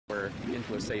We're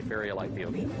into a safe area like the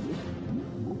ocean.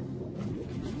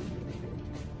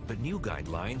 But new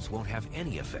guidelines won't have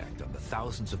any effect on the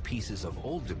thousands of pieces of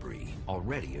old debris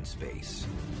already in space.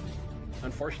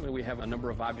 Unfortunately, we have a number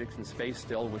of objects in space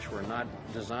still which were not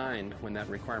designed when that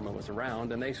requirement was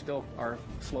around, and they still are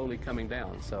slowly coming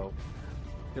down. So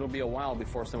it'll be a while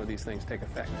before some of these things take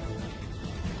effect.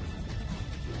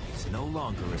 It's no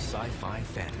longer a sci-fi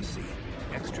fantasy.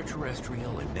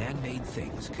 Extraterrestrial and man-made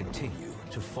things continue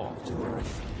to fall to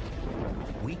Earth.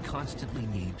 We constantly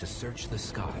need to search the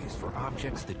skies for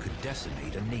objects that could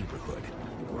decimate a neighborhood,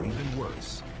 or even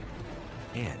worse,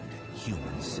 end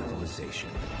human civilization.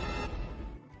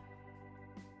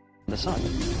 The sun.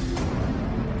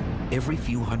 Every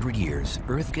few hundred years,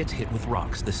 Earth gets hit with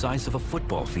rocks the size of a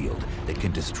football field that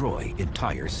can destroy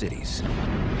entire cities.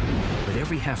 But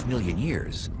every 500,000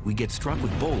 years, we get struck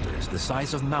with boulders the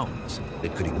size of mountains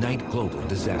that could ignite global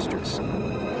disasters.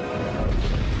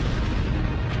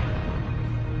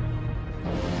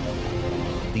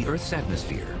 The Earth's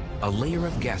atmosphere, a layer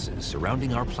of gases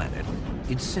surrounding our planet,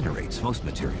 incinerates most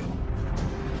material.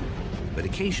 But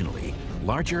occasionally,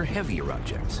 larger, heavier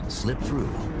objects slip through.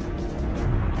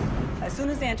 As soon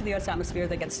as they enter the Earth's atmosphere,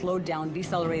 they get slowed down,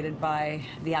 decelerated by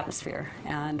the atmosphere,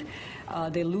 and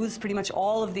they lose pretty much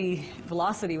all of the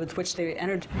velocity with which they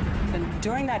entered. And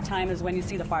during that time is when you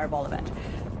see the fireball event.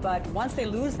 But once they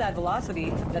lose that velocity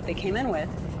that they came in with,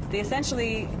 they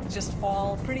essentially just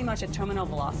fall pretty much at terminal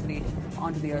velocity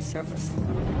onto the Earth's surface.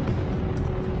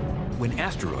 When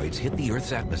asteroids hit the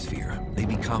Earth's atmosphere, they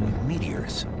become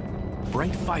meteors,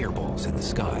 bright fireballs in the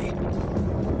sky.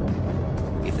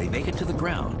 If they make it to the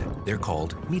ground, they're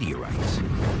called meteorites.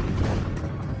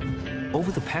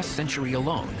 Over the past century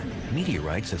alone,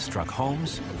 meteorites have struck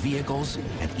homes, vehicles,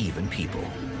 and even people.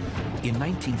 In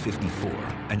 1954,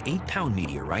 an 8-pound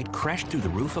meteorite crashed through the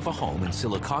roof of a home in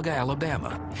Sylacauga,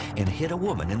 Alabama, and hit a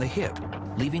woman in the hip,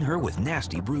 leaving her with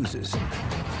nasty bruises.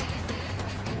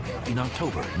 In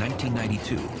October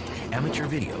 1992, amateur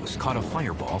videos caught a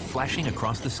fireball flashing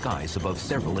across the skies above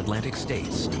several Atlantic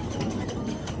states.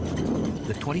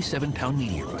 The 27-pound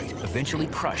meteorite eventually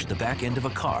crushed the back end of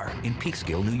a car in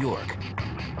Peekskill, New York.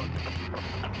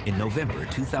 In November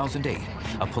 2008,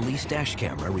 a police dash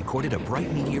camera recorded a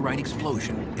bright meteorite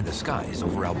explosion in the skies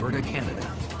over Alberta, Canada.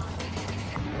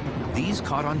 These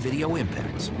caught-on-video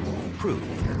impacts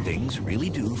prove that things really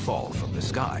do fall from the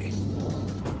sky.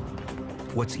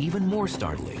 What's even more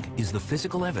startling is the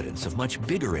physical evidence of much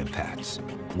bigger impacts,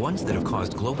 ones that have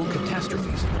caused global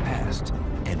catastrophes in the past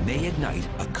and may ignite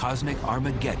a cosmic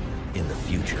Armageddon in the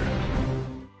future.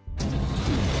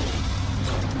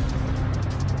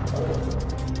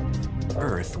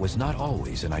 Earth was not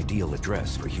always an ideal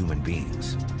address for human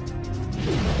beings.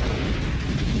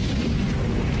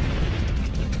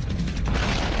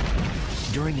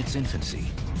 During its infancy,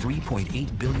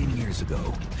 3.8 billion years ago,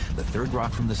 the third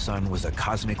rock from the sun was a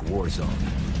cosmic war zone.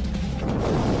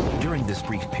 During this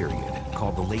brief period,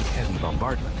 called the Late Heavy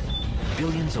Bombardment,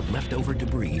 billions of leftover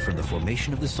debris from the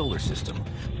formation of the solar system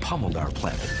pummeled our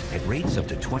planet at rates up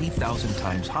to 20,000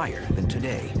 times higher than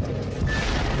today.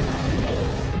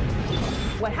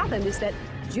 What happened is that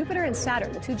Jupiter and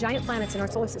Saturn, the two giant planets in our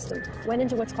solar system, went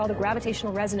into what's called a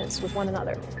gravitational resonance with one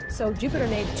another. So Jupiter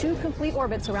made 2 complete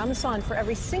orbits around the sun for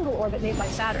every single orbit made by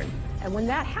Saturn. And when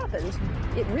that happened,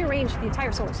 it rearranged the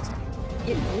entire solar system.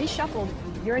 It reshuffled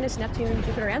Uranus, Neptune,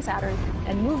 Jupiter, and Saturn,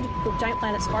 and moved the giant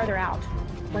planets farther out.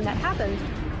 When that happened,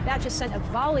 that just sent a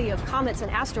volley of comets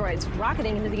and asteroids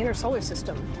rocketing into the inner solar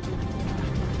system.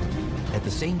 At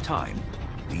the same time,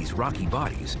 these rocky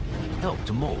bodies helped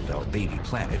to mold our baby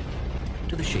planet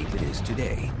to the shape it is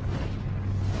today.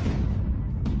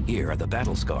 Here are the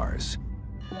battle scars.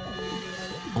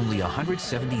 Only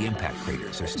 170 impact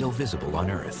craters are still visible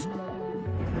on Earth.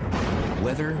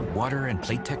 Weather, water, and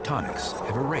plate tectonics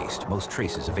have erased most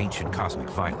traces of ancient cosmic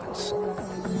violence.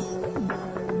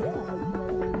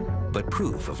 But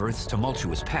proof of Earth's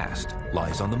tumultuous past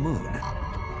lies on the Moon,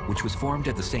 which was formed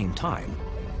at the same time,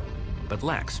 but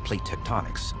lacks plate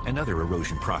tectonics and other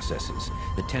erosion processes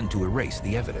that tend to erase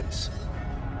the evidence.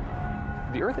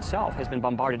 The Earth itself has been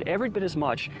bombarded every bit as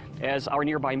much as our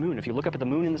nearby moon. If you look up at the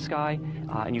moon in the sky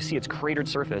and you see its cratered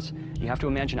surface, you have to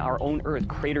imagine our own Earth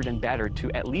cratered and battered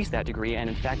to at least that degree, and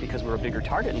in fact, because we're a bigger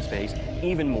target in space,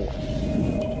 even more.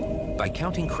 By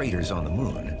counting craters on the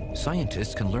moon,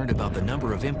 scientists can learn about the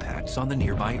number of impacts on the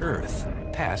nearby Earth,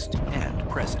 past and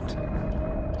present.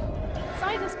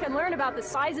 Scientists can learn about the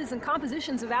sizes and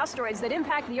compositions of asteroids that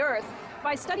impact the Earth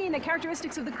by studying the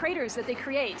characteristics of the craters that they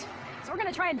create. So we're going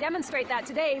to try and demonstrate that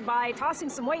today by tossing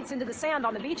some weights into the sand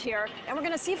on the beach here, and we're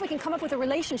going to see if we can come up with a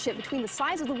relationship between the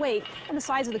size of the weight and the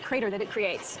size of the crater that it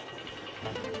creates.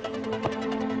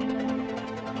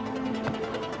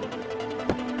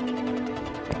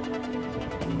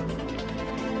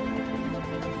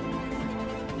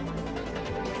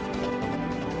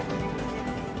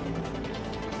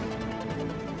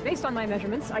 Based on my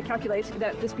measurements, I calculate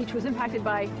that this beach was impacted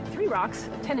by 3 rocks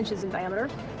 10 inches in diameter,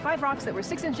 5 rocks that were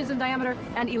 6 inches in diameter,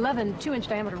 and 11 2-inch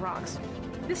diameter rocks.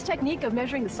 This technique of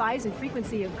measuring the size and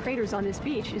frequency of craters on this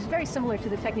beach is very similar to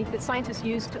the technique that scientists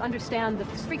use to understand the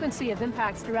frequency of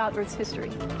impacts throughout Earth's history.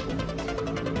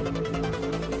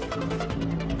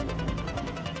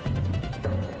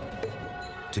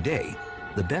 Today,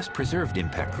 the best preserved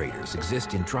impact craters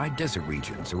exist in dry desert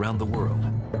regions around the world.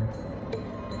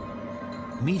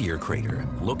 Meteor Crater,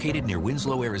 located near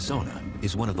Winslow, Arizona,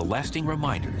 is one of the lasting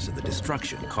reminders of the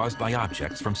destruction caused by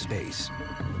objects from space.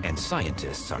 And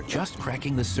scientists are just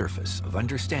cracking the surface of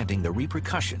understanding the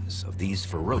repercussions of these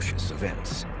ferocious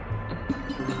events.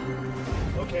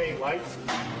 Okay, lights.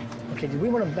 Okay, did we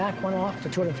want to back one off to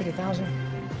 250,000?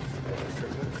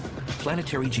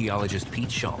 Planetary geologist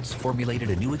Pete Schultz formulated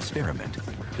a new experiment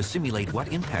to simulate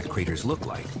what impact craters look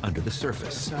like under the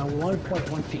surface.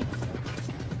 1.1 feet.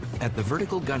 At the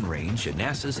vertical gun range at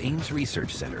NASA's Ames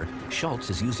Research Center,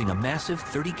 Schultz is using a massive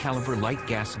 30-caliber light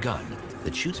gas gun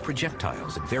that shoots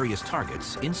projectiles at various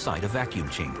targets inside a vacuum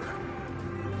chamber.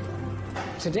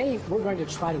 Today, we're going to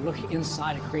try to look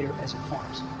inside a crater as it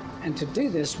forms. And to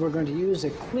do this, we're going to use a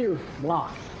clear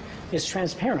block. It's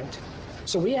transparent,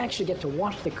 so we actually get to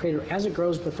watch the crater as it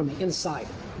grows, but from the inside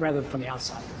rather than from the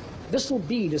outside. This little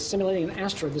bead is simulating an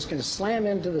asteroid that's going to slam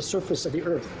into the surface of the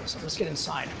Earth. So let's get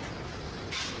inside.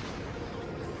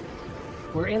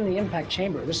 We're in the impact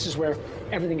chamber. This is where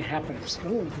everything happens. The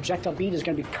little projectile bead is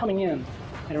going to be coming in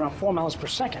at around 4 miles per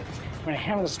second. We're going to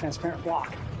handle this transparent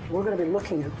block. We're going to be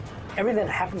looking at everything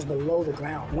that happens below the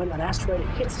ground when an asteroid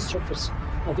hits the surface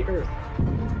of the Earth.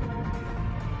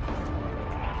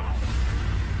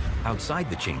 Outside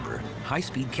the chamber,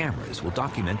 high-speed cameras will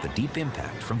document the deep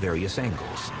impact from various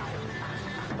angles.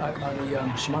 Are the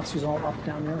Shimatsu's all up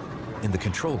down there? In the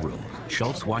control room,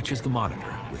 Schultz watches the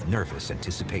monitor with nervous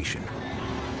anticipation.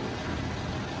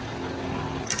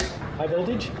 High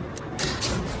voltage?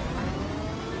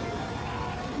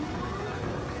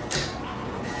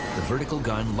 The vertical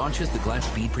gun launches the glass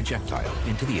bead projectile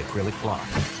into the acrylic block.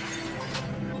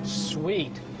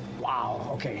 Sweet. Wow,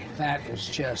 okay, that is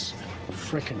just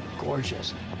frickin'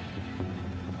 gorgeous.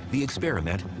 The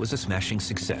experiment was a smashing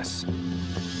success.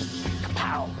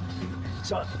 Pow!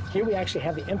 So here we actually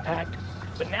have the impact,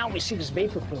 but now we see this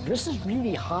vapor plume. This is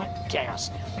really hot gas.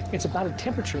 It's about a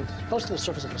temperature close to the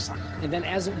surface of the sun. And then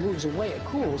as it moves away, it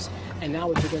cools, and now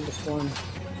we begin to form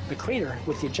the crater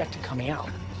with the ejecta coming out.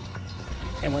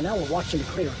 And now we're watching the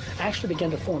crater actually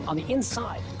begin to form on the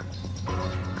inside.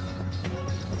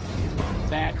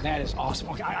 That is awesome.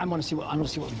 Okay, I want to see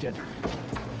what we did.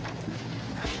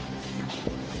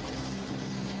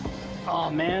 Oh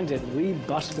man, did we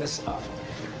bust this up?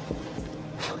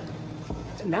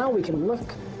 Now we can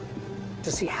look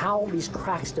to see how these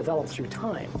cracks develop through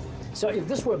time. So if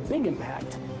this were a big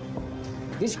impact,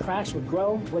 these cracks would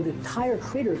grow where the entire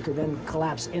crater could then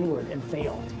collapse inward and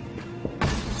fail.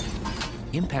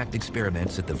 Impact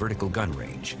experiments at the vertical gun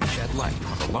range shed light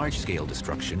on the large-scale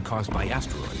destruction caused by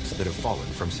asteroids that have fallen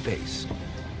from space.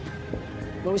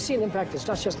 When we see an impact, it's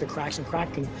not just the cracks and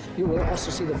cracking. You will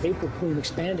also see the vapor plume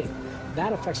expanding.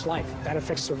 That affects life. That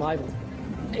affects survival.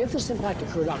 If this impact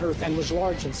occurred on Earth and was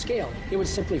large in scale, it would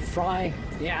simply fry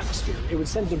the atmosphere. It would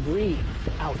send debris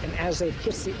out, and as it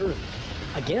hits the Earth,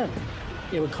 again,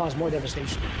 it would cause more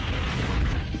devastation.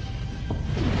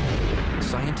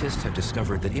 Scientists have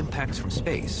discovered that impacts from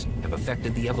space have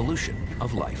affected the evolution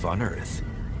of life on Earth.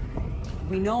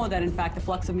 We know that, in fact, the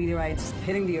flux of meteorites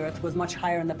hitting the Earth was much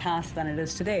higher in the past than it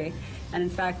is today. And in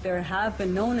fact, there have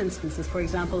been known instances, for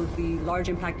example, the large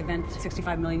impact event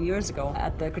 65 million years ago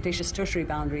at the Cretaceous-Tertiary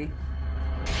boundary.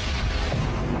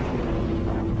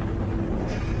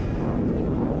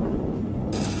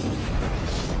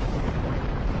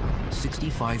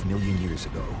 "65 million years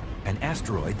ago, an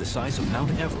asteroid the size of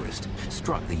Mount Everest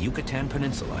struck the Yucatan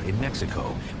Peninsula in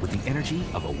Mexico with the energy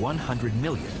of a 100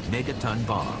 million megaton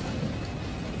bomb.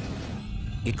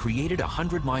 It created a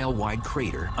 100-mile wide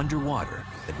crater underwater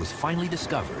that was finally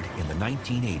discovered in the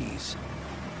 1980s.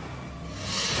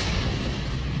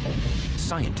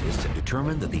 Scientists have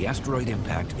determined that the asteroid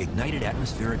impact ignited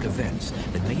atmospheric events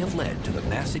that may have led to the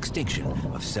mass extinction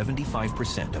of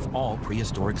 75% of all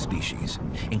prehistoric species,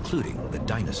 including the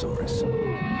dinosaurs.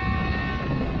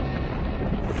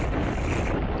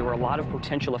 were a lot of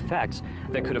potential effects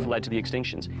that could have led to the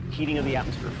extinctions. Heating of the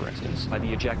atmosphere, for instance, by the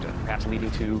ejecta, perhaps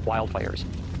leading to wildfires.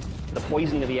 The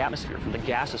poisoning of the atmosphere from the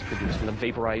gases produced from the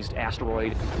vaporized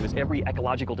asteroid. It was every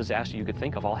ecological disaster you could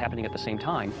think of all happening at the same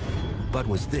time. But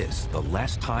was this the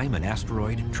last time an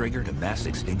asteroid triggered a mass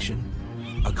extinction?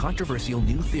 A controversial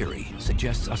new theory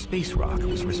suggests a space rock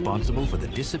was responsible for the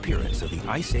disappearance of the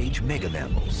Ice Age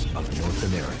megamammals of North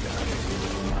America.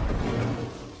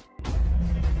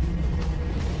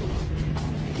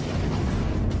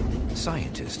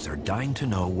 Scientists are dying to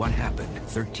know what happened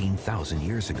 13,000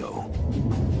 years ago.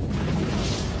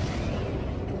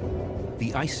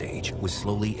 The Ice Age was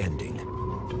slowly ending.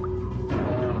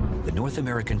 The North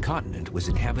American continent was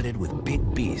inhabited with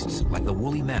big beasts like the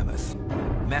woolly mammoth,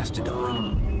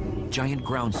 mastodon, giant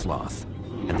ground sloth,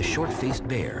 and the short-faced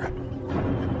bear.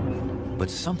 But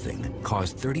something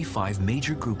caused 35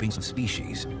 major groupings of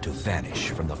species to vanish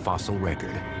from the fossil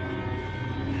record.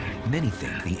 Many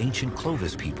think the ancient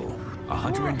Clovis people, a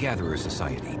hunter and gatherer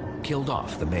society, killed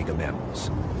off the mega mammals.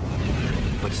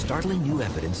 But startling new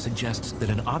evidence suggests that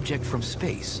an object from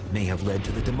space may have led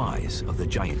to the demise of the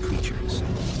giant creatures.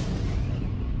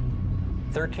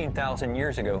 13,000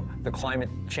 years ago, the climate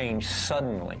changed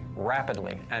suddenly,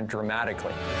 rapidly, and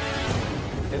dramatically.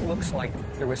 It looks like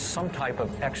there was some type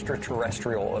of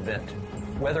extraterrestrial event,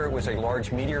 whether it was a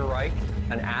large meteorite,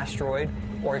 an asteroid,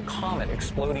 or a comet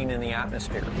exploding in the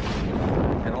atmosphere.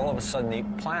 And all of a sudden, the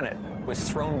planet was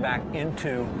thrown back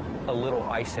into a little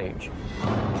ice age.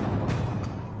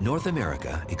 North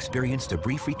America experienced a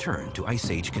brief return to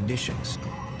Ice Age conditions.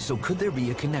 So could there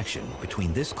be a connection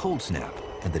between this cold snap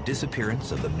and the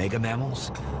disappearance of the mega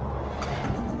mammals?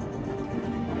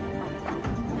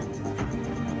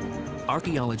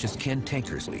 Archaeologist Ken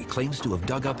Tankersley claims to have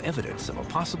dug up evidence of a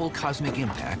possible cosmic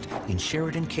impact in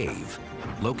Sheridan Cave,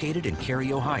 located in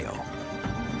Cary, Ohio.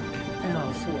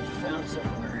 I'll see what you found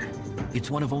somewhere. It's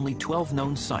one of only 12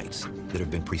 known sites that have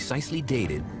been precisely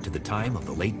dated to the time of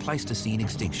the late Pleistocene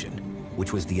extinction,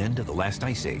 which was the end of the last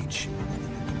ice age.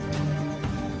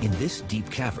 In this deep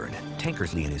cavern,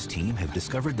 Tankersley and his team have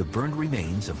discovered the burned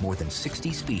remains of more than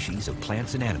 60 species of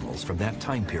plants and animals from that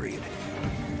time period,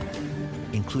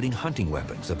 including hunting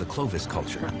weapons of the Clovis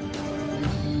culture.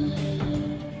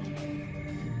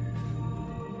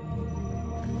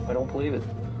 I don't believe it.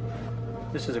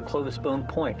 This is a Clovis bone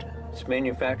point. It's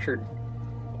manufactured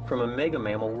from a mega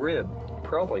mammal rib,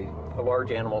 probably a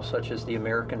large animal such as the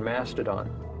American mastodon.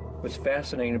 What's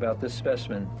fascinating about this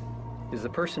specimen is the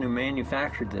person who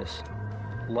manufactured this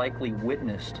likely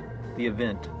witnessed the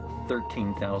event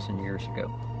 13,000 years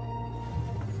ago.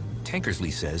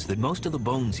 Tankersley says that most of the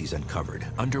bones he's uncovered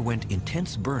underwent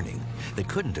intense burning that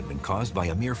couldn't have been caused by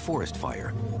a mere forest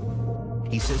fire.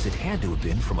 He says it had to have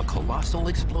been from a colossal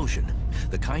explosion,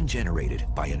 the kind generated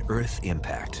by an Earth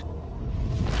impact.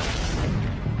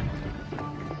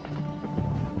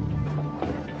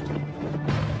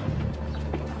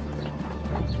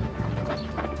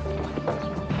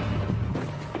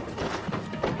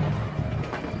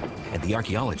 And the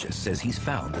archaeologist says he's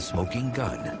found the smoking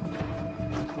gun.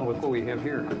 Oh, look what we have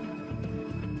here.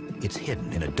 It's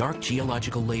hidden in a dark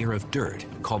geological layer of dirt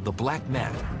called the Black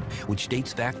Mat, which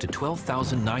dates back to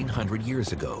 12,900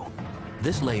 years ago.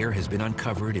 This layer has been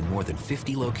uncovered in more than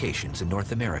 50 locations in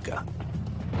North America.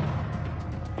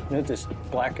 Note this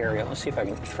black area. Let's see if I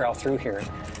can trowel through here and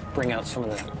bring out some of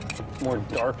the more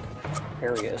dark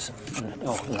areas.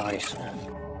 Oh, nice.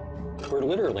 We're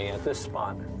literally at this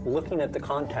spot, looking at the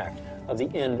contact of the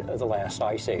end of the last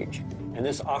ice age. And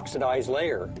this oxidized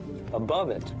layer above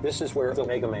it, this is where the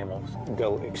mega mammals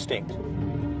go extinct.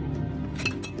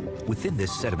 Within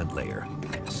this sediment layer,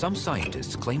 some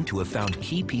scientists claim to have found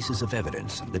key pieces of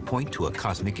evidence that point to a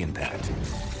cosmic impact.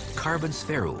 Carbon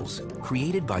spherules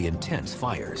created by intense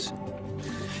fires.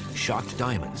 Shocked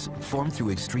diamonds formed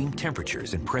through extreme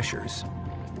temperatures and pressures.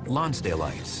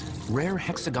 Lonsdaleite, rare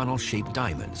hexagonal-shaped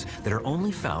diamonds that are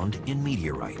only found in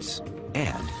meteorites.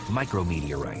 And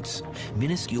micrometeorites,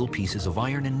 minuscule pieces of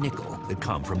iron and nickel that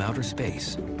come from outer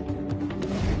space.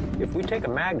 If we take a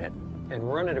magnet and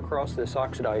run it across this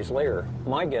oxidized layer,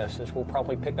 my guess is we'll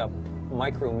probably pick up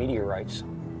micrometeorites.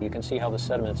 You can see how the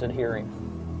sediment's adhering.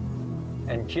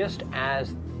 And just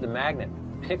as the magnet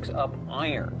picks up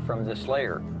iron from this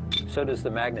layer, so does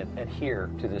the magnet adhere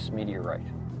to this meteorite.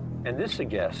 And this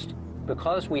suggests,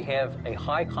 because we have a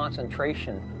high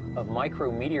concentration of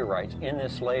micrometeorites in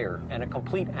this layer and a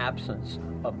complete absence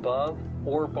above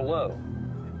or below,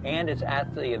 and it's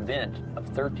at the event of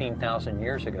 13,000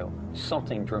 years ago,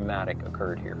 something dramatic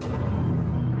occurred here.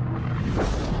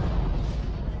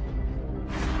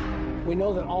 We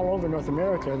know that all over North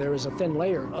America there is a thin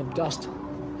layer of dust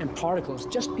and particles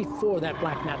just before that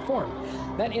black mat formed.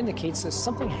 That indicates that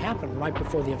something happened right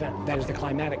before the event. That is the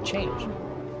climatic change.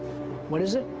 What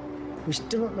is it? We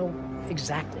still don't know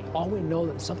exactly. All we know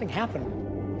that something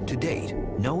happened. To date,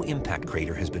 no impact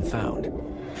crater has been found.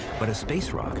 But a space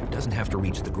rock doesn't have to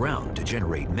reach the ground to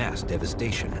generate mass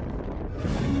devastation.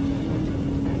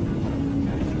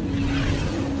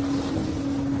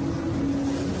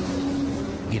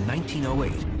 In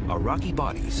 1908, a rocky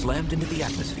body slammed into the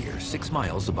atmosphere 6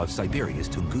 miles above Siberia's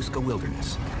Tunguska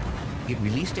wilderness. It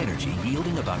released energy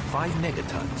yielding about 5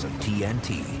 megatons of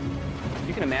TNT.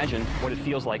 You can imagine what it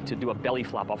feels like to do a belly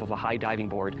flop off of a high diving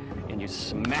board and you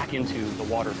smack into the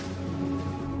water.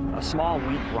 A small,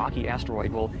 weak, rocky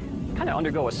asteroid will kind of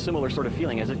undergo a similar sort of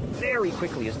feeling as it very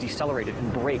quickly is decelerated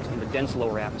and breaks in the dense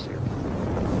lower atmosphere.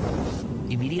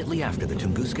 Immediately after the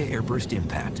Tunguska airburst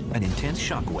impact, an intense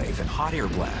shockwave and hot air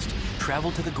blast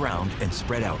traveled to the ground and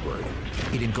spread outward.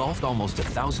 It engulfed almost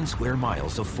 1,000 square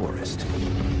miles of forest.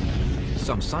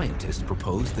 Some scientists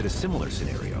proposed that a similar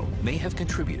scenario may have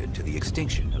contributed to the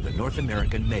extinction of the North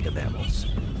American megamammals.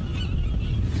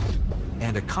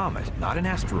 And a comet, not an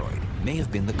asteroid, may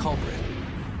have been the culprit.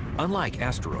 Unlike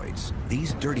asteroids,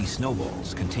 these dirty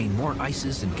snowballs contain more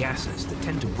ices and gases that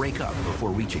tend to break up before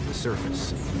reaching the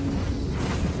surface.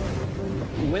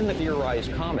 When the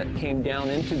theorized comet came down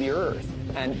into the Earth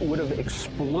and would have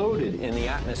exploded in the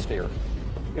atmosphere,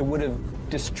 it would have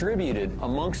distributed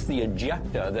amongst the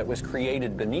ejecta that was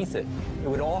created beneath it. It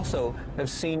would also have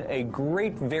seen a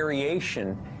great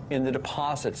variation in the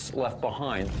deposits left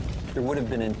behind. There would have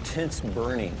been intense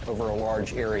burning over a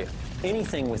large area.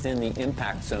 Anything within the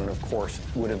impact zone, of course,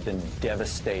 would have been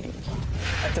devastating.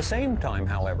 At the same time,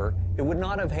 however, it would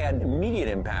not have had immediate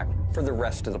impact for the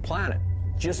rest of the planet,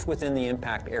 just within the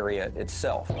impact area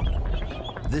itself.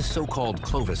 This so-called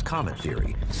Clovis comet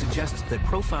theory suggests that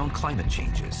profound climate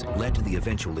changes led to the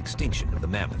eventual extinction of the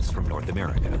mammoths from North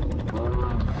America.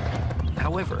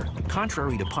 However,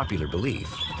 contrary to popular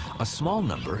belief, a small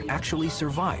number actually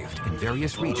survived in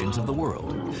various regions of the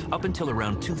world up until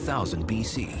around 2000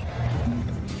 BC.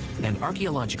 And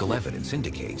archaeological evidence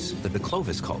indicates that the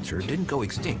Clovis culture didn't go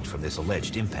extinct from this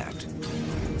alleged impact.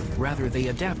 Rather, they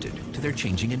adapted to their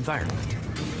changing environment.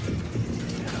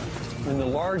 When the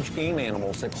large game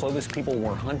animals that Clovis people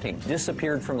were hunting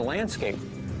disappeared from the landscape,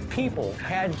 people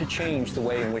had to change the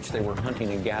way in which they were hunting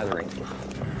and gathering.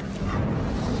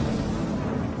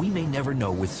 We may never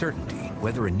know with certainty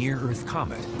whether a near-Earth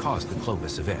comet caused the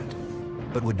Clovis event.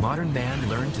 But would modern man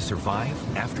learn to survive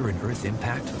after an Earth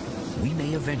impact? We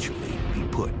may eventually be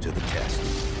put to the test.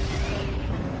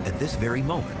 At this very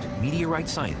moment, meteorite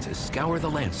scientists scour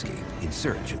the landscape in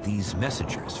search of these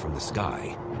messengers from the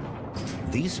sky.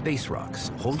 These space rocks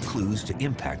hold clues to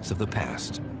impacts of the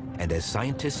past, and as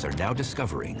scientists are now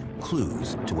discovering,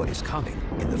 clues to what is coming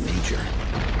in the future.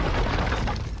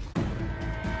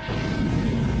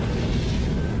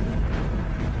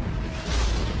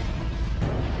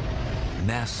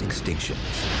 Mass extinctions,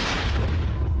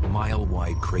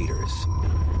 mile-wide craters,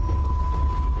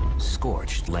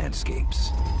 scorched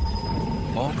landscapes,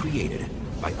 all created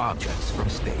by objects from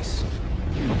space.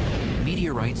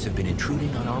 Meteorites have been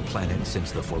intruding on our planet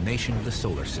since the formation of the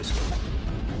solar system.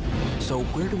 So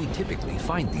where do we typically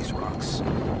find these rocks?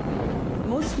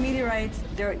 Most meteorites,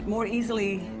 they're more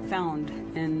easily found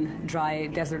in dry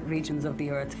desert regions of the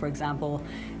Earth. For example,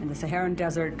 in the Saharan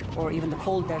desert or even the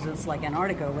cold deserts like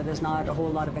Antarctica, where there's not a whole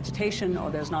lot of vegetation or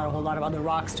there's not a whole lot of other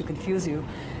rocks to confuse you.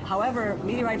 However,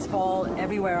 meteorites fall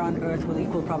everywhere on Earth with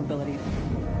equal probability.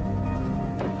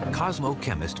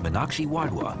 Cosmochemist Meenakshi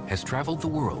Wadhwa has traveled the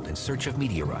world in search of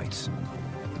meteorites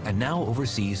and now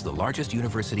oversees the largest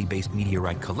university-based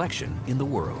meteorite collection in the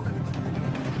world.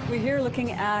 We're here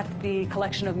looking at the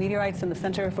collection of meteorites in the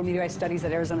Center for Meteorite Studies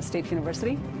at Arizona State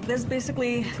University. There's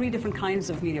basically 3 different kinds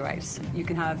of meteorites. You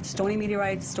can have stony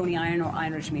meteorites, stony iron, or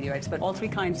iron-rich meteorites, but all 3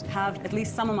 kinds have at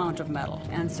least some amount of metal.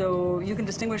 And so you can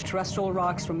distinguish terrestrial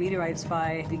rocks from meteorites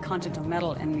by the content of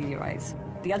metal in meteorites.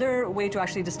 The other way to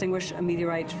actually distinguish a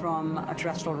meteorite from a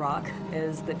terrestrial rock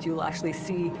is that you'll actually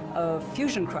see a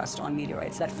fusion crust on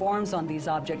meteorites that forms on these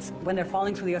objects when they're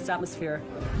falling through the Earth's atmosphere.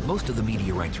 Most of the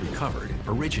meteorites recovered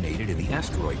originated in the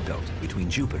asteroid belt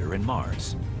between Jupiter and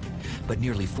Mars. But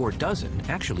nearly 4 dozen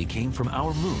actually came from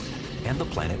our moon and the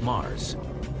planet Mars.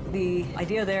 The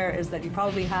idea there is that you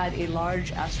probably had a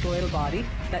large asteroidal body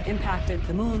that impacted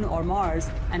the moon or Mars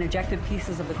and ejected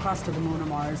pieces of the crust of the moon or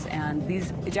Mars, and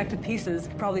these ejected pieces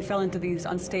probably fell into these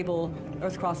unstable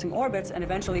Earth-crossing orbits, and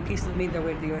eventually pieces made their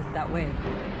way to the Earth that way.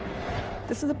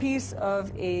 This is a piece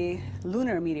of a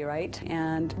lunar meteorite,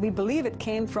 and we believe it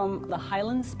came from the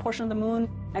highlands portion of the moon.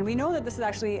 And we know that this is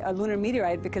actually a lunar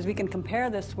meteorite because we can compare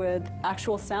this with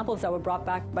actual samples that were brought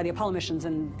back by the Apollo missions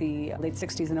in the late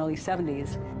 60s and early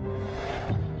 70s.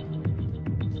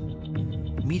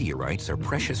 Meteorites are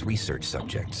precious research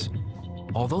subjects.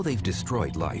 Although they've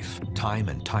destroyed life time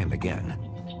and time again,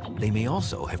 they may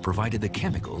also have provided the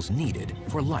chemicals needed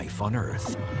for life on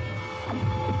Earth.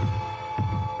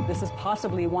 This is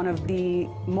possibly one of the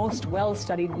most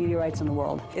well-studied meteorites in the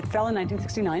world. It fell in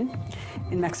 1969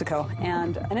 in Mexico.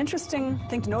 And an interesting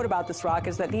thing to note about this rock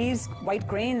is that these white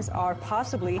grains are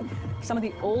possibly some of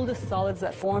the oldest solids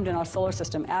that formed in our solar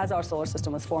system as our solar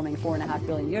system was forming 4.5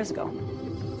 billion years ago.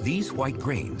 These white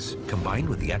grains, combined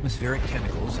with the atmospheric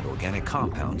chemicals and organic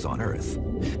compounds on Earth,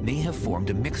 may have formed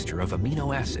a mixture of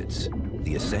amino acids,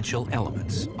 the essential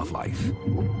elements of life.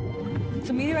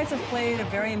 So meteorites have played a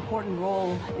very important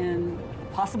role in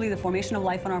possibly the formation of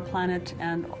life on our planet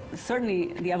and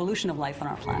certainly the evolution of life on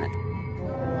our planet.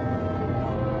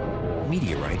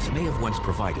 Meteorites may have once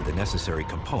provided the necessary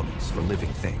components for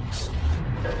living things,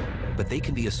 but they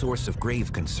can be a source of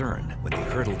grave concern when they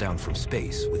hurtle down from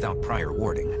space without prior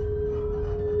warning.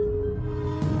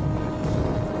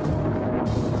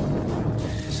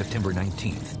 September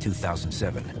 19th,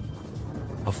 2007.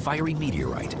 A fiery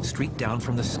meteorite streaked down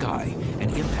from the sky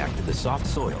and impacted the soft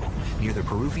soil near the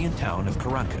Peruvian town of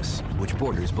Caracas, which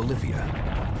borders Bolivia.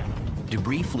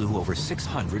 Debris flew over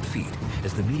 600 feet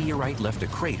as the meteorite left a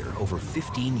crater over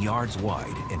 15 yards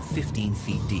wide and 15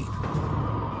 feet deep.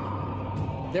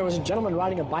 There was a gentleman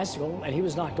riding a bicycle, and he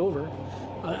was knocked over.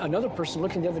 Another person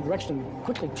looking the other direction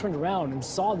quickly turned around and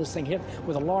saw this thing hit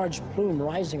with a large plume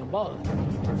rising above.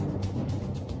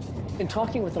 In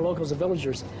talking with the locals, the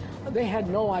villagers, they had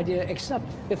no idea, except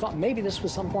they thought maybe this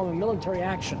was some form of military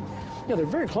action. You know, they're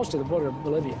very close to the border of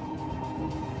Bolivia.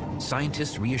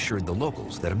 Scientists reassured the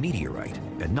locals that a meteorite,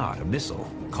 and not a missile,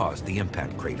 caused the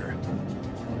impact crater.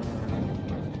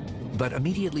 But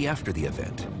immediately after the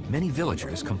event, many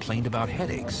villagers complained about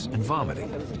headaches and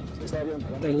vomiting.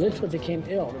 They literally became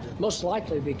ill, most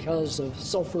likely because of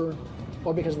sulfur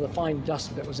or because of the fine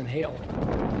dust that was inhaled.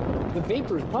 The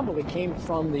vapors probably came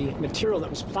from the material that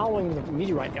was following the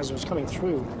meteorite as it was coming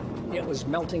through. It was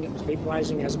melting, it was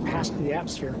vaporizing as it passed through the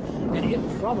atmosphere, and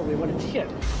it probably, when it hit,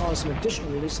 caused some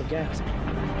additional release of gas.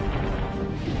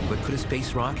 But could a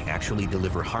space rock actually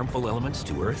deliver harmful elements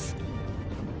to Earth?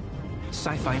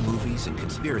 Sci-fi movies and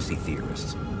conspiracy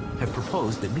theorists have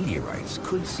proposed that meteorites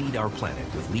could seed our planet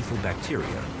with lethal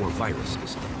bacteria or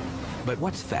viruses. But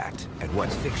what's fact and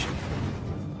what's fiction?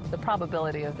 The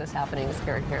probability of this happening is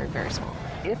very, very, very small.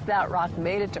 If that rock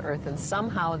made it to Earth and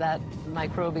somehow that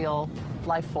microbial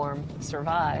life form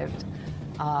survived,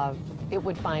 it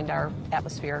would find our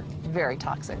atmosphere very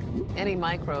toxic. Any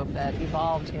microbe that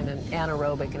evolved in an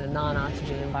anaerobic, in a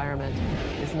non-oxygen environment,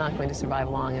 is not going to survive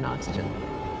long in oxygen.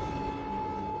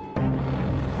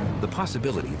 The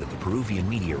possibility that the Peruvian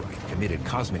meteorite committed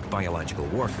cosmic biological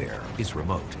warfare is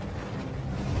remote.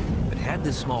 But had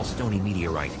this small stony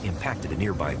meteorite impacted a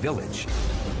nearby village,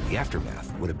 the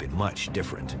aftermath would have been much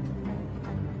different.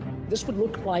 This would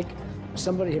look like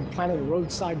somebody had planted a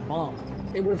roadside bomb.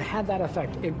 It would have had that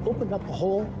effect. It opened up a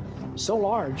hole so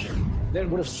large that it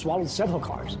would have swallowed several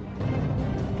cars.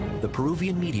 The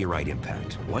Peruvian meteorite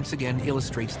impact once again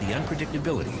illustrates the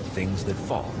unpredictability of things that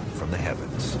fall from the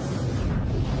heavens.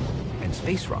 And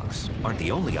space rocks aren't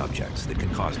the only objects that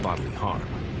can cause bodily harm.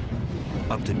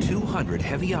 Up to 200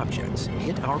 heavy objects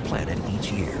hit our planet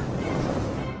each year.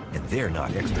 And they're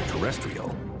not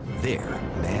extraterrestrial, they're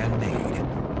man-made.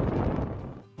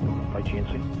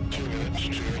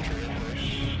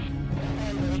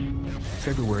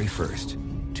 February 1st,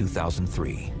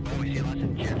 2003.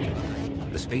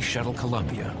 The Space Shuttle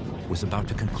Columbia was about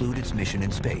to conclude its mission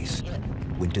in space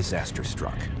when disaster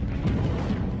struck.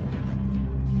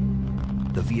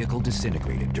 The vehicle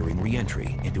disintegrated during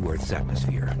re-entry into Earth's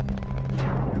atmosphere.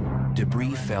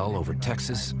 Debris fell over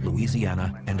Texas,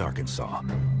 Louisiana, and Arkansas.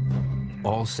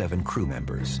 All 7 crew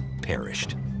members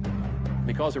perished.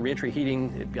 Because of reentry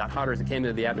heating, it got hotter as it came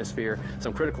into the atmosphere.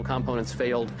 Some critical components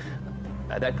failed.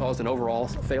 That caused an overall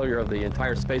failure of the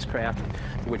entire spacecraft,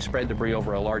 which spread debris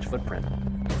over a large footprint.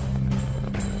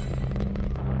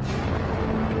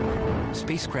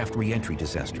 Spacecraft re-entry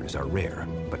disasters are rare,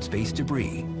 but space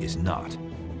debris is not.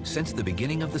 Since the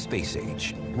beginning of the space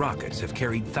age, rockets have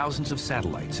carried thousands of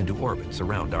satellites into orbits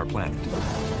around our planet.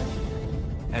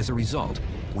 As a result,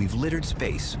 we've littered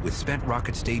space with spent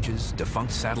rocket stages,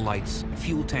 defunct satellites,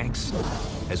 fuel tanks,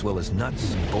 as well as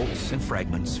nuts, bolts, and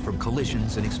fragments from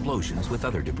collisions and explosions with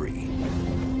other debris.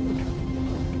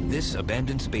 This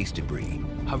abandoned space debris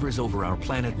hovers over our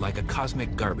planet like a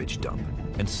cosmic garbage dump,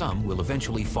 and some will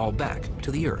eventually fall back to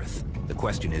the Earth. The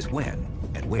question is when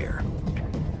and where.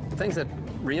 Things that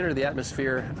re-enter the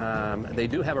atmosphere, they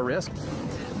do have a risk.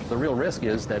 The real risk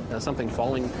is that something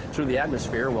falling through the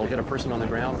atmosphere will hit a person on the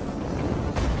ground.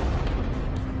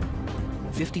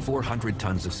 5,400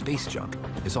 tons of space junk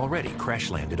has already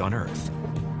crash-landed on Earth.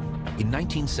 In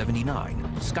 1979,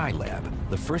 Skylab,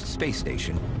 the first space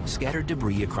station, scattered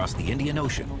debris across the Indian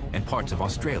Ocean and parts of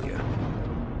Australia.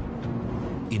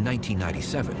 In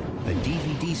 1997, a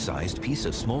DVD-sized piece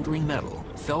of smoldering metal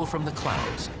fell from the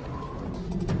clouds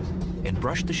and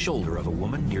brushed the shoulder of a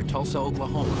woman near Tulsa,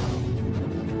 Oklahoma.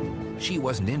 She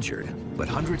wasn't injured, but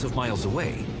hundreds of miles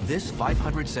away, this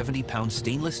 570-pound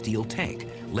stainless steel tank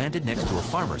landed next to a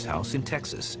farmer's house in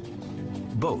Texas.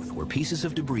 Both were pieces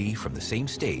of debris from the same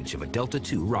stage of a Delta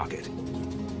II rocket.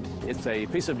 It's a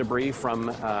piece of debris from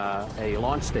a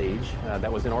launch stage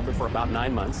that was in orbit for about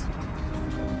 9 months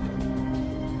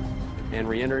and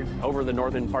re-entered over the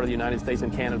northern part of the United States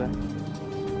and Canada.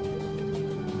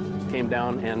 Came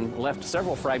down and left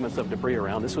several fragments of debris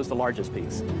around. This was the largest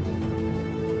piece.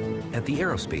 At the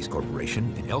Aerospace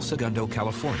Corporation in El Segundo,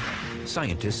 California,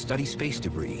 scientists study space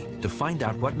debris to find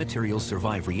out what materials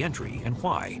survive re-entry and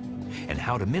why, and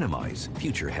how to minimize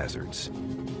future hazards.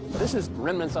 This is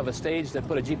remnants of a stage that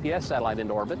put a GPS satellite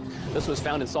into orbit. This was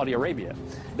found in Saudi Arabia.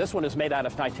 This one is made out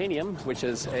of titanium, which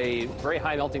is a very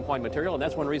high melting point material, and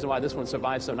that's one reason why this one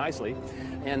survived so nicely.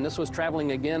 And this was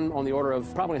traveling again on the order of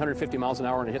probably 150 miles an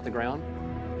hour when it hit the ground.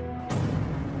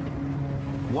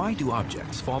 Why do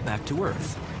objects fall back to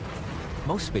Earth?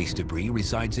 Most space debris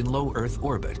resides in low Earth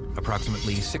orbit,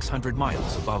 approximately 600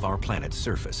 miles above our planet's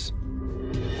surface.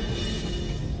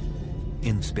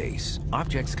 In space,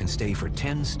 objects can stay for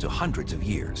tens to hundreds of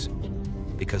years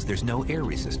because there's no air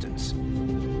resistance.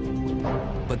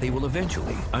 But they will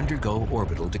eventually undergo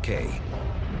orbital decay.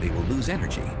 They will lose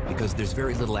energy because there's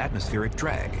very little atmospheric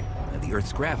drag, and the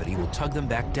Earth's gravity will tug them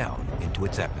back down into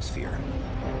its atmosphere.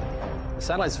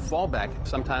 Satellites fall back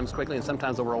sometimes quickly and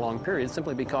sometimes over a long period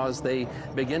simply because they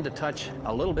begin to touch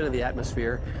a little bit of the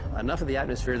atmosphere, enough of the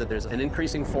atmosphere that there's an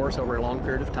increasing force over a long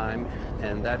period of time,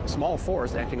 and that small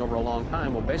force acting over a long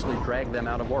time will basically drag them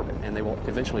out of orbit, and they will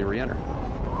eventually re-enter.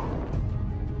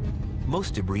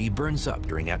 Most debris burns up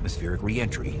during atmospheric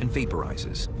re-entry and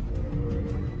vaporizes.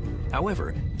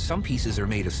 However, some pieces are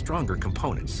made of stronger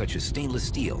components such as stainless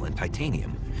steel and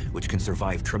titanium, which can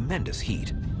survive tremendous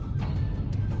heat.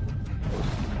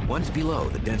 Once below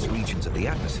the dense regions of the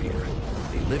atmosphere,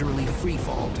 they literally free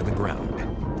fall to the ground.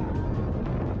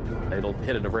 It'll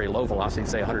hit at a very low velocity,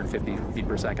 say 150 feet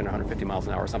per second, 150 miles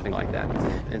an hour, something like that.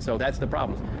 And so that's the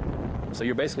problem. So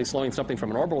you're basically slowing something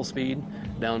from an orbital speed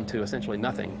down to essentially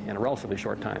nothing in a relatively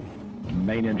short time.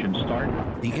 Main engine start.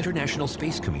 The international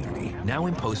space community now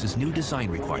imposes new design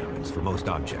requirements for most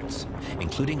objects,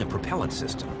 including a propellant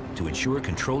system to ensure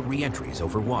controlled re-entries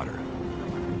over water.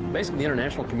 Basically, the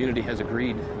international community has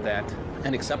agreed that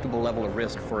an acceptable level of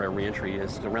risk for a reentry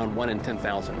is around 1 in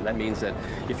 10,000. That means that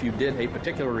if you did a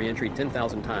particular reentry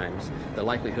 10,000 times, the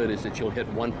likelihood is that you'll hit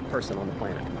one person on the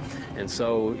planet. And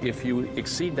so if you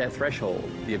exceed that threshold,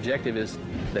 the objective is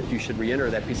that you should reenter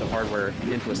that piece of hardware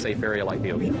into a safe area like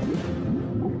the ocean.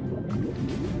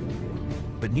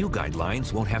 But new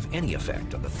guidelines won't have any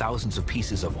effect on the thousands of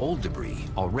pieces of old debris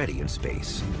already in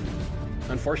space.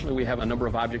 Unfortunately, we have a number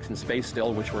of objects in space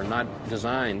still which were not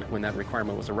designed when that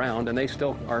requirement was around, and they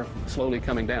still are slowly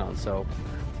coming down. So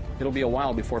it'll be a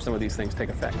while before some of these things take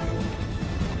effect.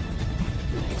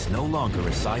 It's no longer a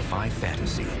sci-fi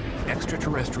fantasy.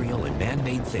 Extraterrestrial and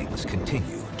man-made things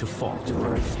continue to fall to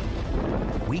Earth.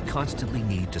 We constantly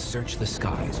need to search the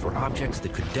skies for objects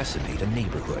that could decimate a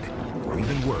neighborhood, or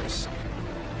even worse,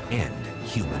 end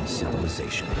human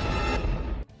civilization.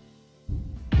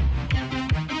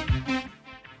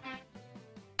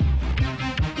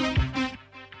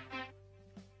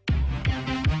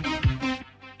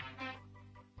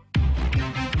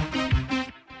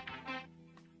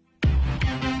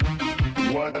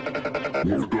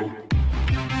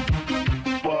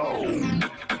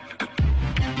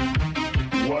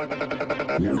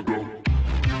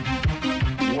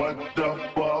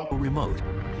 Remote.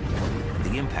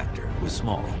 The impactor was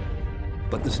small.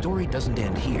 But the story doesn't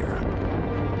end here.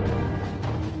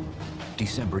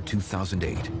 December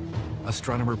 2008.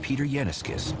 Astronomer Peter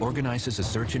Yeniskis organizes a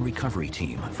search and recovery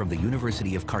team from the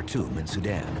University of Khartoum in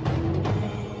Sudan.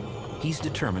 He's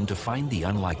determined to find the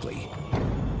unlikely.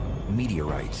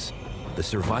 Meteorites, the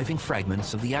surviving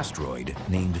fragments of the asteroid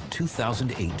named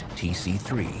 2008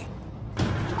 TC3.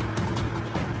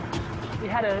 We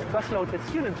had a busload with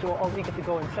students who were all eager to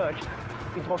go and search.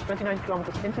 We drove 29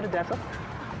 kilometers into the desert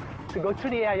to go to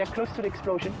the area close to the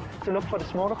explosion to look for the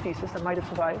smaller pieces that might have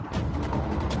survived.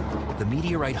 The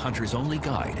meteorite hunter's only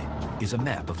guide is a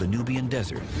map of the Nubian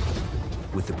desert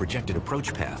with the projected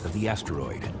approach path of the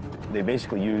asteroid. They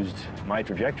basically used my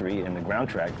trajectory and the ground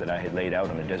track that I had laid out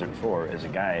on the desert floor as a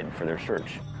guide for their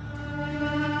search.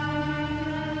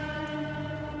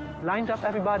 Lined up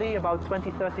everybody about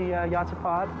 20, 30 yards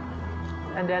apart,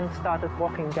 and then started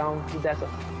walking down the desert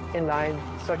in line,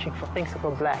 searching for things that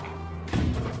were black.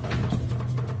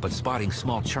 But spotting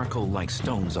small charcoal-like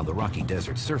stones on the rocky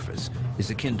desert surface is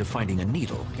akin to finding a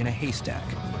needle in a haystack.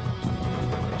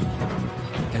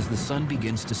 As the sun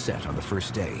begins to set on the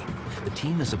first day, the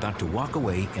team is about to walk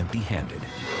away empty-handed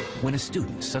when a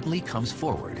student suddenly comes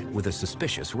forward with a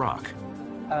suspicious rock.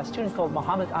 A student called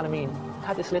Mohammed Alamin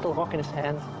had this little rock in his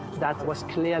hand that was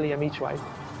clearly a meteorite.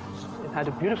 It had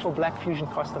a beautiful black fusion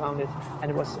crust around it,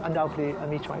 and it was undoubtedly a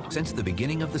meteorite. Since the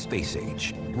beginning of the space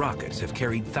age, rockets have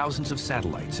carried thousands of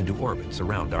satellites into orbits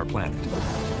around our planet.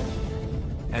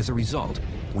 As a result,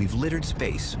 we've littered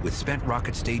space with spent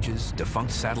rocket stages,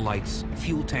 defunct satellites,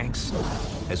 fuel tanks,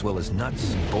 as well as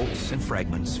nuts, bolts, and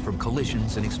fragments from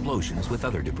collisions and explosions with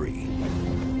other debris.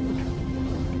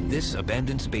 This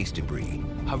abandoned space debris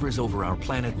hovers over our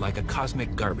planet like a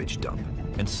cosmic garbage dump,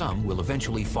 and some will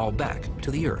eventually fall back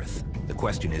to the Earth. The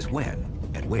question is when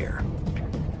and where.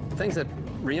 Things that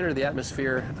re-enter the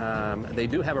atmosphere, they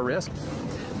do have a risk.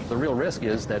 The real risk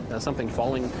is that something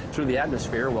falling through the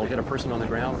atmosphere will hit a person on the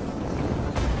ground.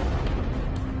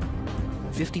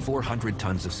 5,400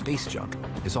 tons of space junk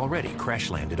has already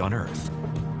crash-landed on Earth.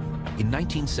 In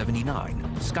 1979,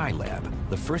 Skylab,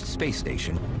 the first space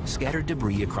station, scattered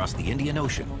debris across the Indian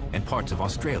Ocean and parts of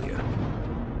Australia.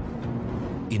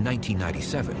 In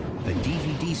 1997, a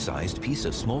DVD-sized piece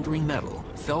of smoldering metal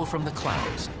fell from the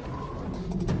clouds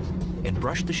and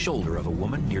brushed the shoulder of a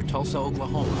woman near Tulsa,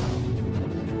 Oklahoma.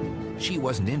 She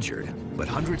wasn't injured, but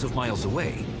hundreds of miles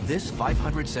away, this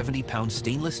 570-pound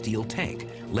stainless steel tank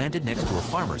landed next to a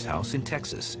farmer's house in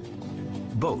Texas.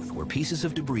 Both were pieces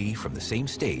of debris from the same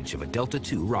stage of a Delta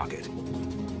II rocket.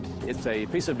 It's a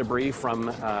piece of debris from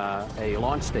a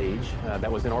launch stage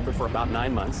that was in orbit for about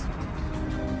 9 months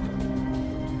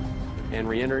and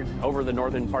re-entered over the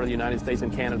northern part of the United States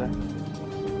and Canada.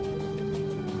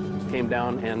 Came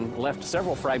down and left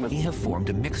several fragments. They have formed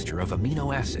a mixture of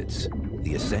amino acids,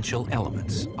 the essential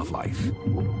elements of life.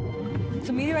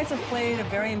 So meteorites have played a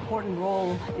very important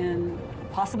role in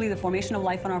possibly the formation of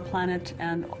life on our planet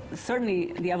and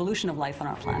certainly the evolution of life on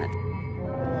our planet.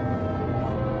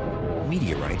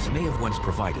 Meteorites may have once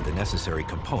provided the necessary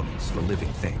components for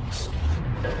living things,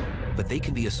 but they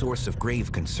can be a source of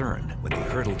grave concern when they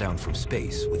hurtle down from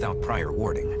space without prior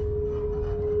warning.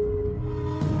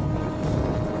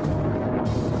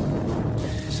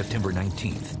 September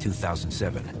 19th,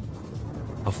 2007.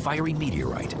 A fiery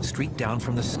meteorite streaked down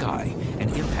from the sky and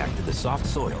impacted the soft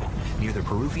soil near the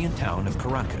Peruvian town of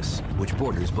Caracas, which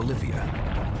borders Bolivia.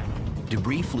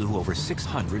 Debris flew over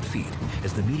 600 feet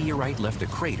as the meteorite left a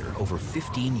crater over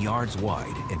 15 yards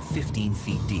wide and 15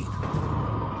 feet deep.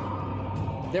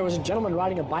 There was a gentleman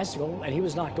riding a bicycle, and he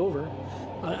was knocked over.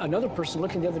 Another person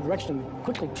looking the other direction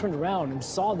quickly turned around and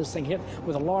saw this thing hit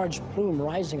with a large plume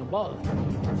rising above.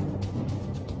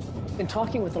 In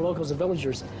talking with the locals, the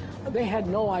villagers, they had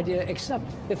no idea, except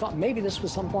they thought maybe this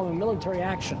was some form of military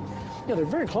action. You know, they're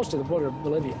very close to the border of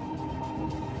Bolivia.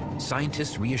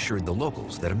 Scientists reassured the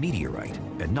locals that a meteorite,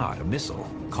 and not a missile,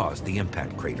 caused the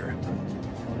impact crater.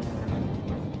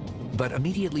 But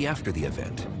immediately after the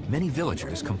event, many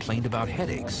villagers complained about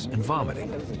headaches and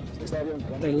vomiting.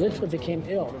 They literally became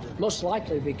ill, most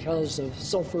likely because of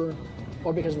sulfur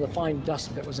or because of the fine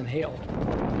dust that was inhaled.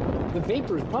 The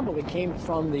vapors probably came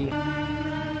from the...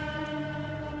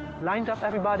 Lined up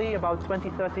everybody about 20,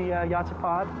 30 yards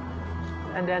apart,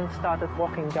 and then started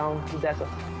walking down the desert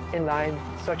in line,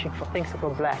 searching for things that were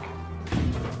black.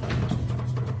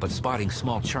 But spotting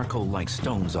small charcoal-like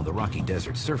stones on the rocky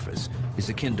desert surface is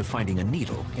akin to finding a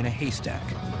needle in a haystack.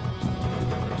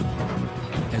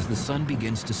 As the sun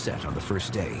begins to set on the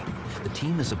first day, the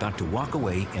team is about to walk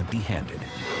away empty-handed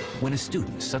when a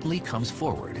student suddenly comes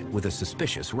forward with a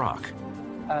suspicious rock.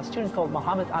 A student called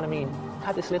Mohammed Alamin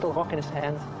had this little rock in his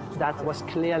hand that was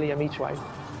clearly a meteorite.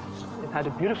 It had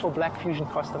a beautiful black fusion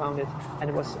crust around it, and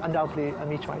it was undoubtedly a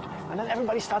meteorite. And then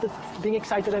everybody started being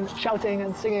excited and shouting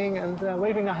and singing and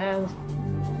waving their hands.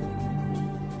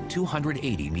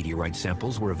 280 meteorite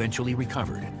samples were eventually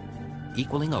recovered,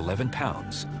 equaling 11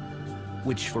 pounds,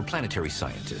 which for planetary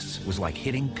scientists was like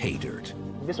hitting pay dirt.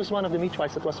 This was one of the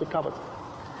meteorites that was recovered.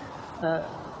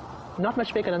 Not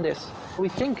much bigger than this. We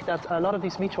think that a lot of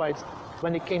these meteorites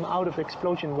when they came out of the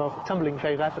explosion, were tumbling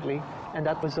very rapidly, and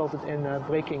that resulted in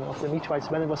breaking of the meteorites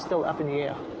when it was still up in the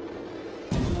air.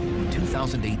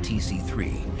 2008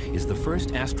 TC3 is the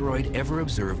first asteroid ever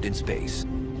observed in space,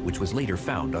 which was later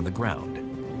found on the ground.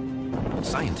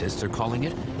 Scientists are calling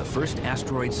it the first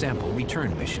asteroid sample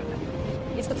return mission.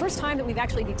 It's the first time that we've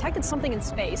actually detected something in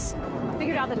space,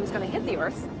 figured out that it was going to hit the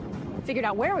Earth, figured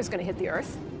out where it was going to hit the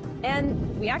Earth,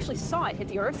 and we actually saw it hit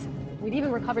the Earth. We've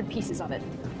even recovered pieces of it.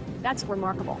 That's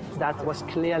remarkable. That was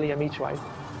clearly a meteorite.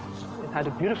 It had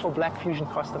a beautiful black fusion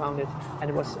crust around it, and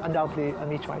it was undoubtedly a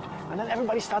meteorite. And then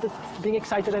everybody started being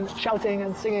excited and shouting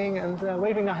and singing and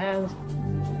waving their hands.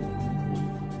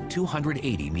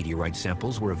 280 meteorite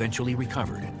samples were eventually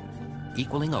recovered,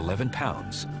 equaling 11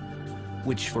 pounds,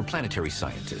 which for planetary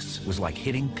scientists was like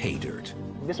hitting pay dirt.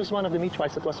 This was one of the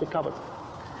meteorites that was recovered.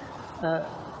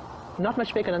 Not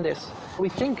much bigger than this. We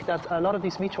think that a lot of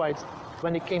these meteorites,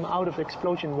 when they came out of the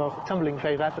explosion, were tumbling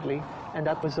very rapidly, and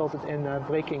that resulted in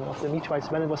breaking of the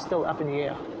meteorites when it was still up in the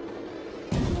air.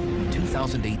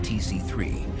 2008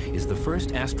 TC3 is the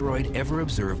first asteroid ever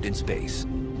observed in space,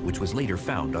 which was later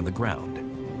found on the ground.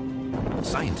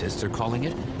 Scientists are calling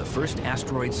it the first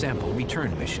asteroid sample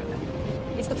return mission.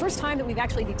 It's the first time that we've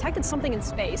actually detected something in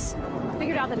space,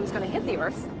 figured out that it was going to hit the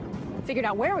Earth, figured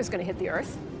out where it was going to hit the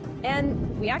Earth,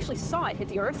 and we actually saw it hit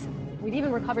the Earth. We've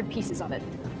even recovered pieces of it.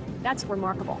 That's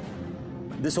remarkable.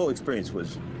 This whole experience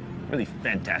was really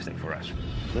fantastic for us.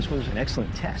 This was an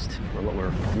excellent test for what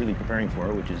we're really preparing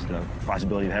for, which is the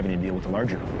possibility of having to deal with a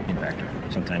larger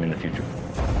impactor sometime in the future.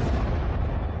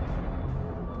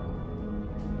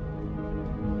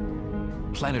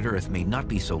 Planet Earth may not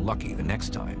be so lucky the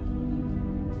next time.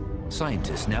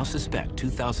 Scientists now suspect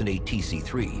 2008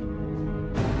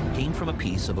 TC3 came from a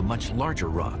piece of a much larger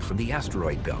rock from the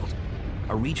asteroid belt,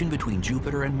 a region between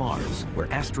Jupiter and Mars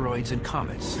where asteroids and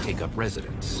comets take up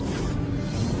residence.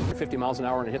 50 miles an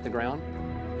hour and hit the ground.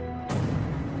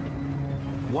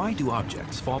 Why do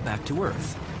objects fall back to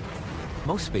Earth?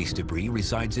 Most space debris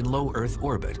resides in low Earth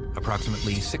orbit,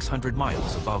 approximately 600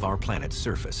 miles above our planet's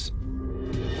surface.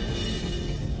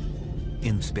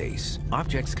 In space,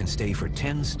 objects can stay for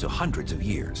tens to hundreds of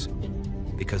years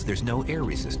because there's no air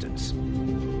resistance.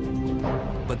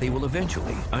 But they will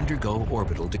eventually undergo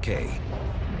orbital decay.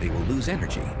 They will lose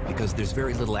energy because there's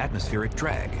very little atmospheric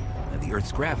drag, and the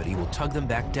Earth's gravity will tug them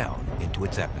back down into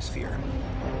its atmosphere.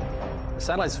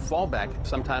 Satellites fall back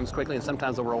sometimes quickly and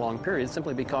sometimes over a long period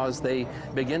simply because they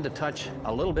begin to touch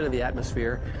a little bit of the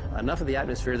atmosphere, enough of the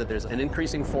atmosphere that there's an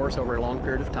increasing force over a long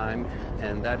period of time,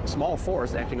 and that small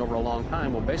force acting over a long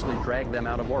time will basically drag them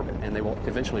out of orbit, and they will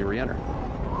eventually re-enter.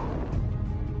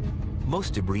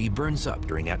 Most debris burns up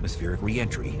during atmospheric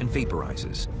re-entry and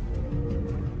vaporizes.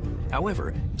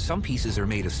 However, some pieces are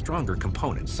made of stronger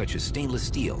components such as stainless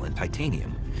steel and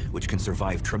titanium, which can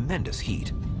survive tremendous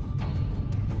heat.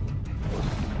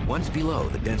 Once below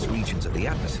the dense regions of the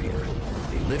atmosphere,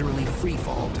 they literally free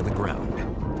fall to the ground.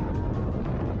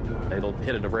 It'll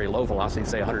hit at a very low velocity,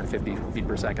 say 150 feet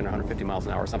per second or 150 miles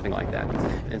an hour, something like that.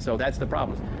 And so that's the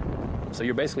problem. So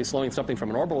you're basically slowing something from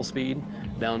an orbital speed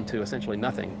down to essentially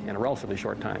nothing in a relatively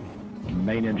short time.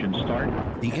 Main engine start.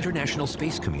 The international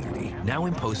space community now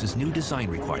imposes new design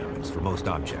requirements for most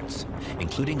objects,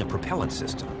 including a propellant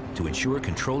system to ensure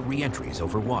controlled re-entries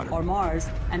over water. Or Mars,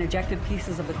 and ejected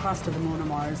pieces of the crust of the moon of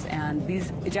Mars, and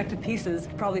these ejected pieces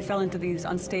probably fell into these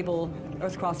unstable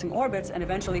Earth-crossing orbits, and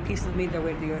eventually pieces made their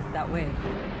way to the Earth that way.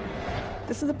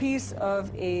 This is a piece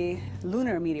of a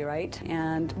lunar meteorite,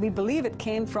 and we believe it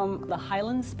came from the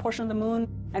Highlands portion of the moon.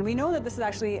 And we know that this is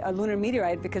actually a lunar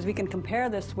meteorite because we can compare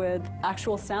this with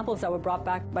actual samples that were brought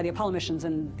back by the Apollo missions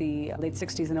in the late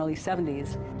 60s and early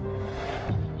 70s.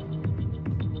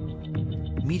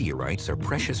 Meteorites are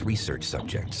precious research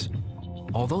subjects.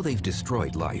 Although they've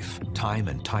destroyed life time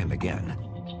and time again,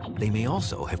 they may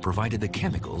also have provided the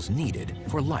chemicals needed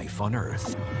for life on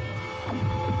Earth.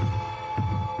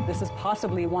 This is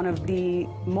possibly one of the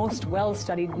most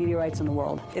well-studied meteorites in the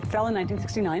world. It fell in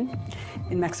 1969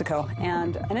 in Mexico.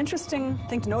 And an interesting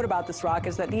thing to note about this rock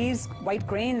is that these white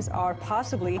grains are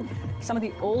possibly some of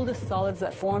the oldest solids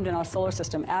that formed in our solar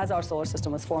system as our solar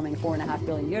system was forming 4.5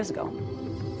 billion years ago.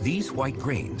 These white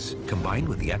grains, combined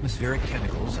with the atmospheric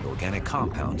chemicals and organic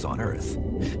compounds on Earth,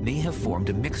 may have formed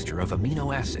a mixture of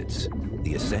amino acids,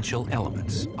 the essential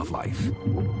elements of life.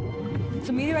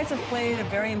 So meteorites have played a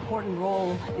very important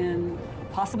role in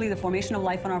possibly the formation of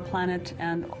life on our planet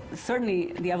and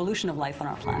certainly the evolution of life on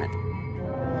our planet.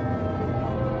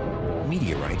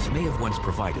 Meteorites may have once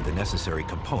provided the necessary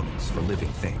components for living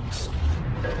things,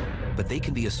 but they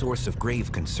can be a source of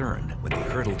grave concern when they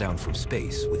hurtle down from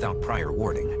space without prior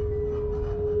warning.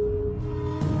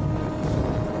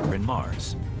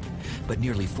 Mars. But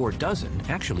nearly 4 dozen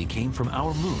actually came from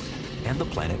our moon and the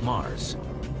planet Mars.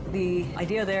 The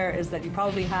idea there is that you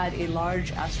probably had a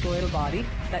large asteroidal body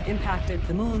that impacted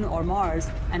the moon or Mars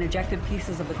and ejected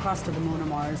pieces of the crust of the moon or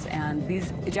Mars. And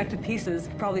these ejected pieces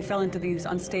probably fell into these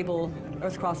unstable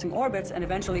Earth-crossing orbits, and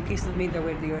eventually pieces made their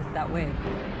way to the Earth that way.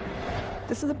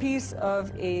 This is a piece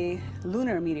of a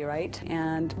lunar meteorite,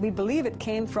 and we believe it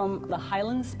came from the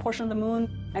highlands portion of the moon.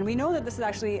 And we know that this is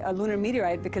actually a lunar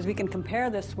meteorite because we can compare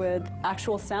this with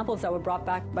actual samples that were brought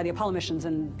back by the Apollo missions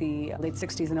in the late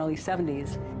 60s and early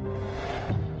 70s.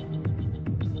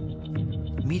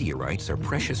 Meteorites are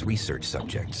precious research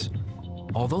subjects.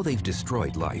 Although they've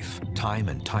destroyed life time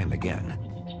and time again,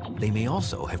 they may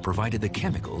also have provided the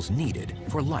chemicals needed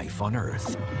for life on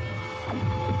Earth.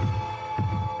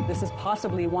 This is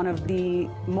possibly one of the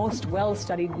most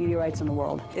well-studied meteorites in the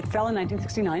world. It fell in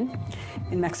 1969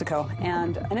 in Mexico.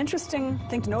 And an interesting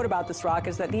thing to note about this rock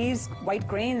is that these white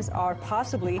grains are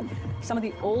possibly some of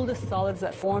the oldest solids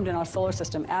that formed in our solar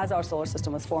system as our solar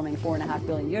system was forming 4.5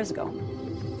 billion years ago.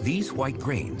 These white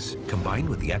grains, combined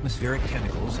with the atmospheric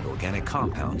chemicals and organic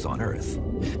compounds on Earth,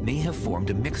 may have formed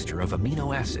a mixture of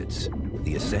amino acids,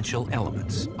 the essential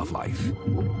elements of life.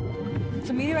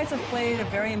 So meteorites have played a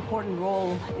very important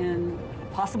role in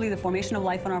possibly the formation of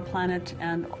life on our planet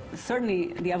and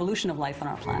certainly the evolution of life on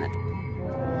our planet.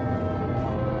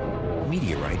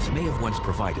 Meteorites may have once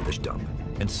provided this dump,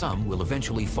 and some will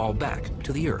eventually fall back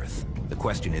to the Earth. The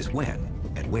question is when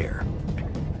and where.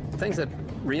 Things that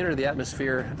re-enter the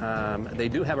atmosphere, they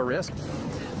do have a risk.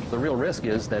 The real risk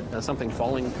is that something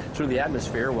falling through the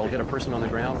atmosphere will hit a person on the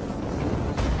ground.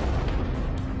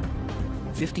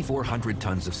 5,400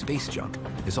 tons of space junk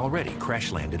has already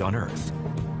crash-landed on Earth.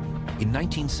 In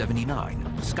 1979,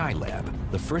 Skylab,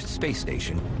 the first space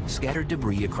station, scattered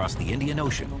debris across the Indian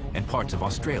Ocean and parts of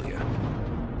Australia.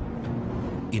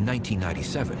 In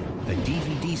 1997, a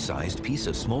DVD-sized piece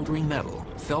of smoldering metal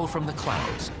fell from the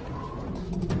clouds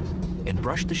and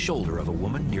brushed the shoulder of a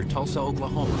woman near Tulsa,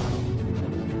 Oklahoma.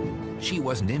 She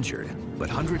wasn't injured, but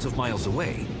hundreds of miles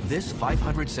away, this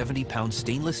 570-pound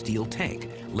stainless steel tank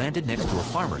landed next to a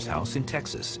farmer's house in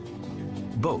Texas.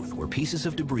 Both were pieces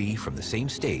of debris from the same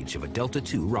stage of a Delta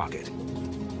II rocket.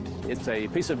 It's a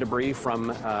piece of debris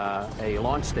from a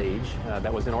launch stage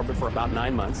that was in orbit for about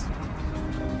 9 months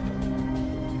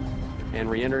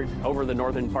and re-entered over the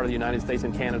northern part of the United States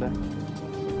and Canada.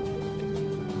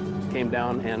 Came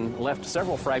down and left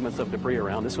several fragments of debris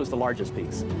around. This was the largest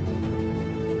piece.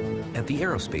 At the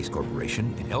Aerospace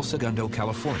Corporation in El Segundo,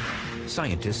 California,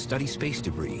 scientists study space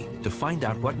debris to find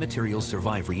out what materials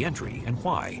survive re-entry and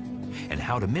why, and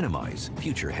how to minimize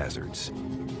future hazards.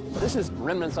 This is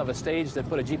remnants of a stage that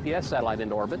put a GPS satellite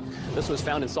into orbit. This was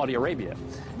found in Saudi Arabia.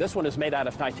 This one is made out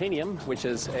of titanium, which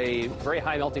is a very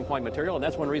high melting point material, and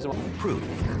that's one reason why. Prove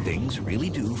that things really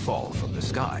do fall from the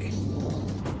sky.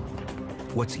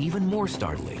 What's even more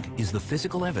startling is the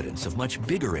physical evidence of much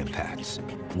bigger impacts,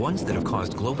 ones that have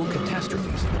caused global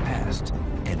catastrophes in the past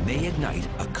and may ignite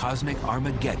a cosmic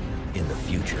Armageddon in the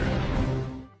future.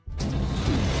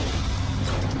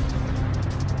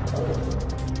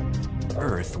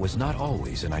 Earth was not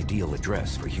always an ideal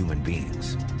address for human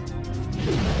beings.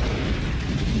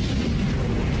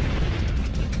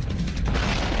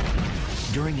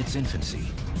 During its infancy,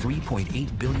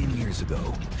 3.8 billion years ago,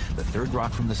 the third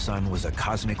rock from the sun was a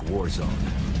cosmic war zone.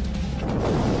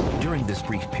 During this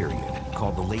brief period,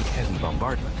 called the Late Heavy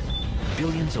Bombardment,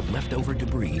 billions of leftover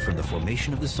debris from the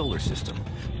formation of the solar system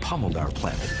pummeled our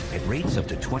planet at rates up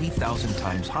to 20,000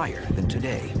 times higher than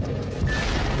today.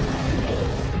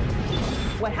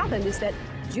 What happened is that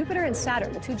Jupiter and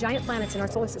Saturn, the two giant planets in our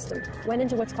solar system, went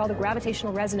into what's called a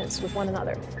gravitational resonance with one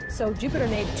another. So Jupiter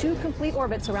made 2 complete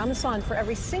orbits around the sun for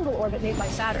every single orbit made by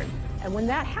Saturn. And when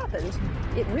that happened,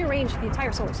 it rearranged the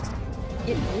entire solar system.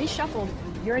 It reshuffled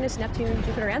Uranus, Neptune,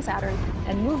 Jupiter, and Saturn,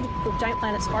 and moved the giant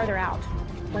planets farther out.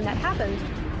 When that happened,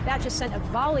 that just sent a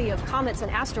volley of comets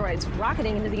and asteroids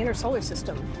rocketing into the inner solar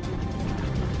system.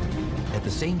 At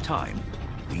the same time,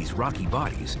 these rocky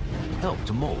bodies helped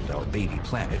to mold our baby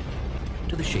planet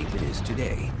to the shape it is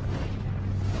today.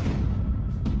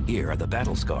 Here are the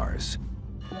battle scars.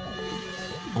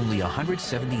 Only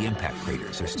 170 impact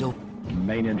craters are still.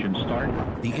 Main engine start.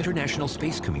 The international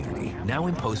space community now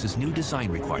imposes new design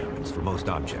requirements for most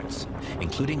objects,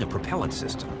 including a propellant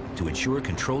system to ensure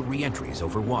controlled re-entries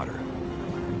over water.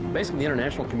 Basically, the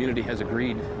international community has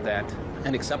agreed that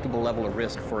an acceptable level of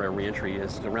risk for a reentry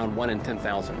is around 1 in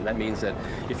 10,000. That means that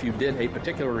if you did a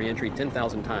particular reentry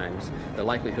 10,000 times, the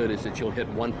likelihood is that you'll hit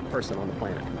one person on the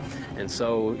planet. And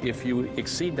so if you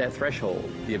exceed that threshold,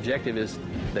 the objective is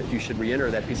that you should reenter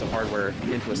that piece of hardware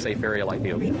into a safe area like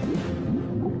the ocean.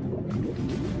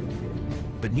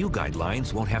 But new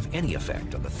guidelines won't have any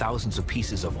effect on the thousands of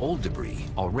pieces of old debris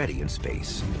already in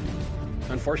space.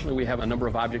 Unfortunately, we have a number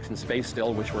of objects in space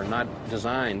still which were not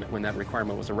designed when that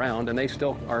requirement was around, and they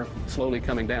still are slowly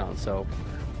coming down. So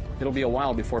it'll be a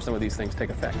while before some of these things take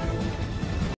effect.